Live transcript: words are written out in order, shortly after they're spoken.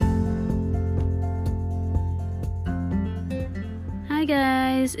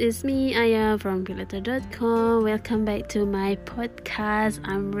guys, it's me Aya from Pilato.com. Welcome back to my podcast.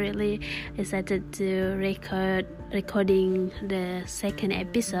 I'm really excited to recording the second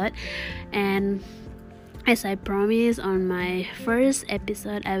episode, and as I promised on my first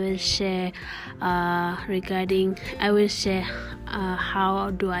episode, I will share how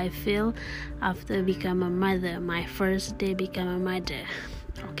do I feel after become a mother, my first day become a mother.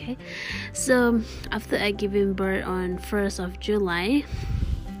 Okay, so after I giving birth on 1st of July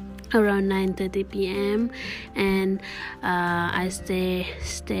around 9:30 p.m. and I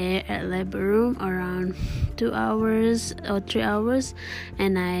stay at labor room around 2 hours or 3 hours,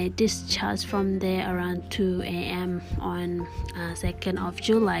 and I discharged from there around 2 a.m. on 2nd of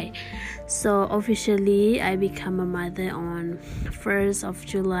July. So officially I become a mother on 1st of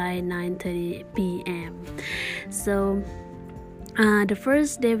July 9:30 p.m. So the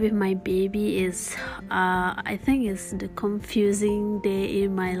first day with my baby is I think it's the confusing day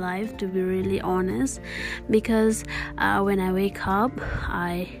in my life, to be really honest, because when I wake up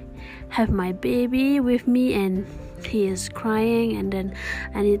I have my baby with me and he is crying, and then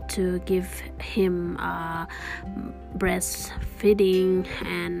I need to give him breastfeeding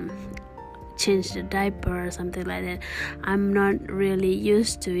and change the diaper or something like that. I'm not really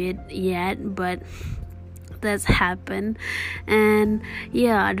used to it yet, but that's happened. And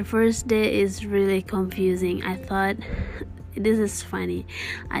the first day is really confusing. I thought, this is funny,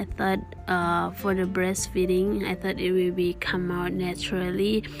 I thought for the breastfeeding, I thought it will be come out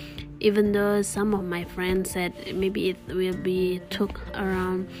naturally, even though some of my friends said maybe it will be took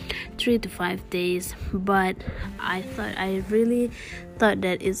around 3 to 5 days, but I really thought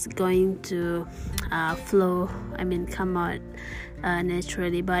that it's going to come out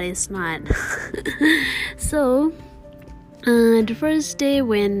naturally, but it's not. So the first day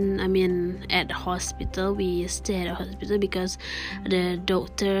when at hospital, we stay at hospital because the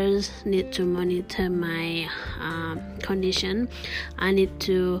doctors need to monitor my condition. I need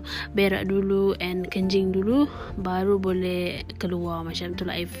to berak dulu and kencing dulu, baru boleh keluar macam tu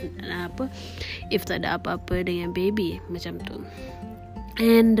lah, if tak ada apa-apa dengan baby macam tu.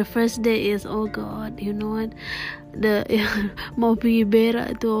 And the first day is, oh god, you know what, mau pergi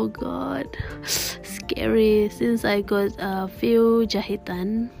berak tu, oh god, scary, since I got a few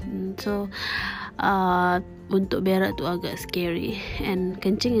jahitan, so untuk berak tu agak scary, and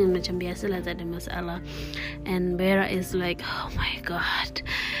kencing macam biasa lah, tak ada masalah, and berak is like, oh my god,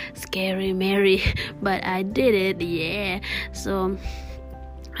 scary Mary, but I did it, so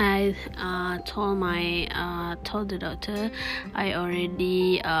I told the doctor I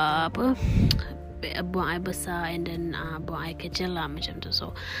already buang air besar and then buang air kecil lah macam tu,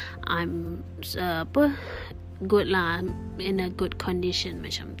 so I'm good lah, in a good condition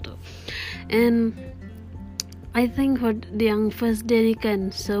macam tu. And I think for yang first day ni kan,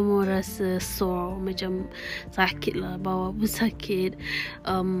 semua rasa sore, macam sakit lah, bawah pun sakit.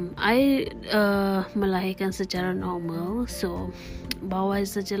 I melahirkan secara normal, so bawah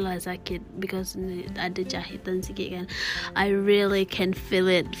sajalah sakit because ada jahitan sikit kan. I really can feel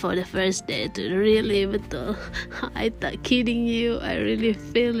it for the first day tu, really betul. I tak kidding you, I really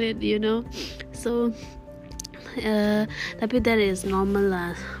feel it, you know. So tapi that is normal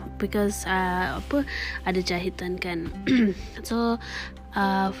lah, because ada jahitan kan. So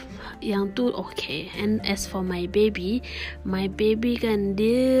yang tu okay. And as for my baby kan,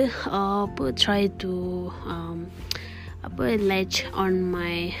 dia try to latch on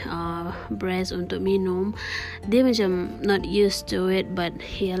my breast untuk minum. Dia macam not used to it, but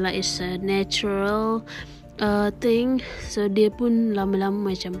it's a natural thing, so dia pun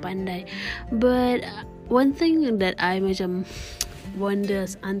lama-lama macam pandai. But one thing that I macam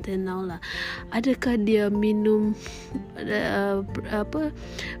wonders until now lah, adakah dia minum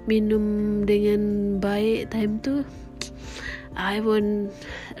minum dengan baik time tu? I won't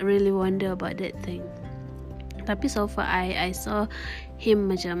really wonder about that thing. Tapi so far I saw him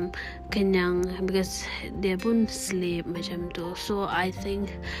macam kenyang because dia pun sleep macam tu, so I think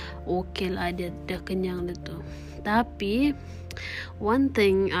okay lah, dia dah kenyang tu. Tapi one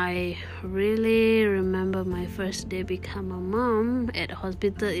thing I really remember my first day become a mom at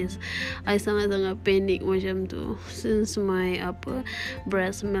hospital is I sangat-sangat panik macam tu, since my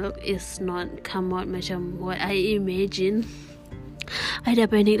breast milk is not come out macam what I imagine. I dah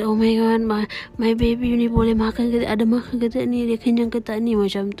panik, oh my god, my baby ni boleh makan ke, ada makan ke tak ni, dia kenyang ke tak ni,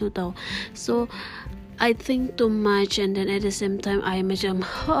 macam tu tau. So I think too much, and then at the same time I macam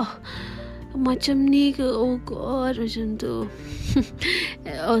macam ni ke, oh god, macam tu.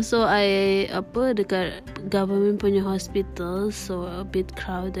 Also I dekat government punya hospital, so a bit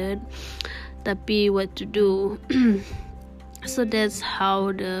crowded, tapi what to do. So that's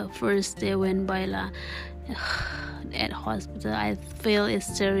how the first day went by lah. At hospital, I feel it's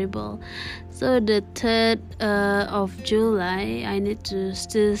terrible. So the 3rd of July I need to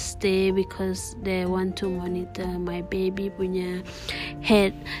still stay because they want to monitor my baby punya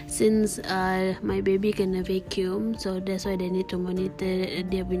head, since my baby kena vacuum, so that's why they need to monitor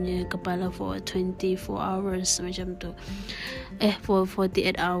dia punya kepala for 24 hours macam tu, for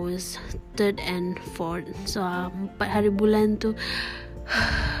 48 hours, 3rd and 4th. So 4 hari bulan tu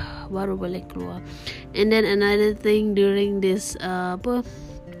baru boleh keluar. And then another thing, during this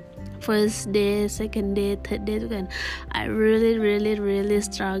first day, second day, third day tu kan, I really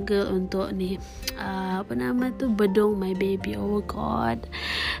struggle untuk bedong my baby. Oh god,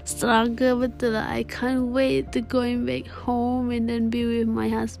 struggle betul lah. I can't wait to going back home and then be with my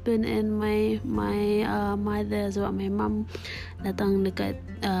husband and my mother, sebab my mom datang dekat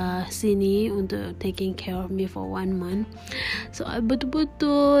sini untuk taking care of me for 1 month. So I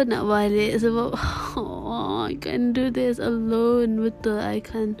betul-betul nak balik sebab I can't do this alone. Betul, I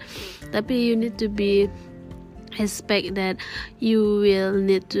can't. Tapi you need to expect that you will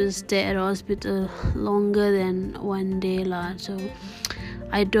need to stay at hospital longer than 1 day lah. So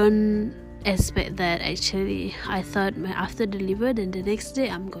I don't expect that actually. I thought after deliver, then the next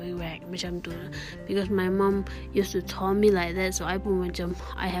day I'm going back macam tu, because my mom used to tell me like that. So I pun macam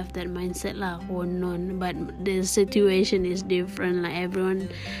I have that mindset lah, but the situation is different, like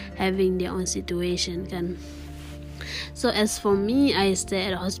everyone having their own situation kan. So as for me, I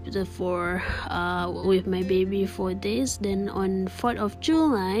stayed at hospital for with my baby 4 days. Then on 4th of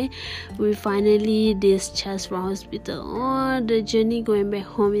July, we finally discharged from hospital. Oh, the journey going back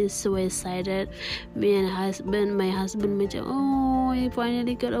home is so excited. My husband macam, oh, we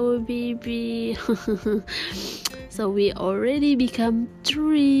finally got our baby. So we already become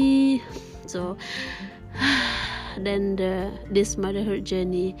 3. So then this motherhood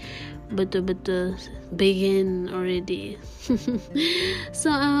journey betul-betul begin already. So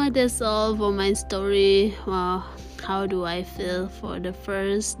that's all for my story. How do I feel for the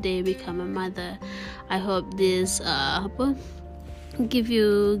first day become a mother? I hope this give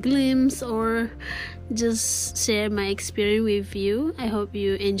you a glimpse or just share my experience with you. I hope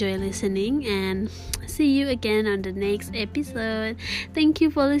you enjoy listening, and see you again on the next episode. Thank you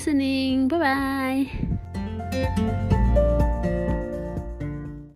for listening. Bye bye.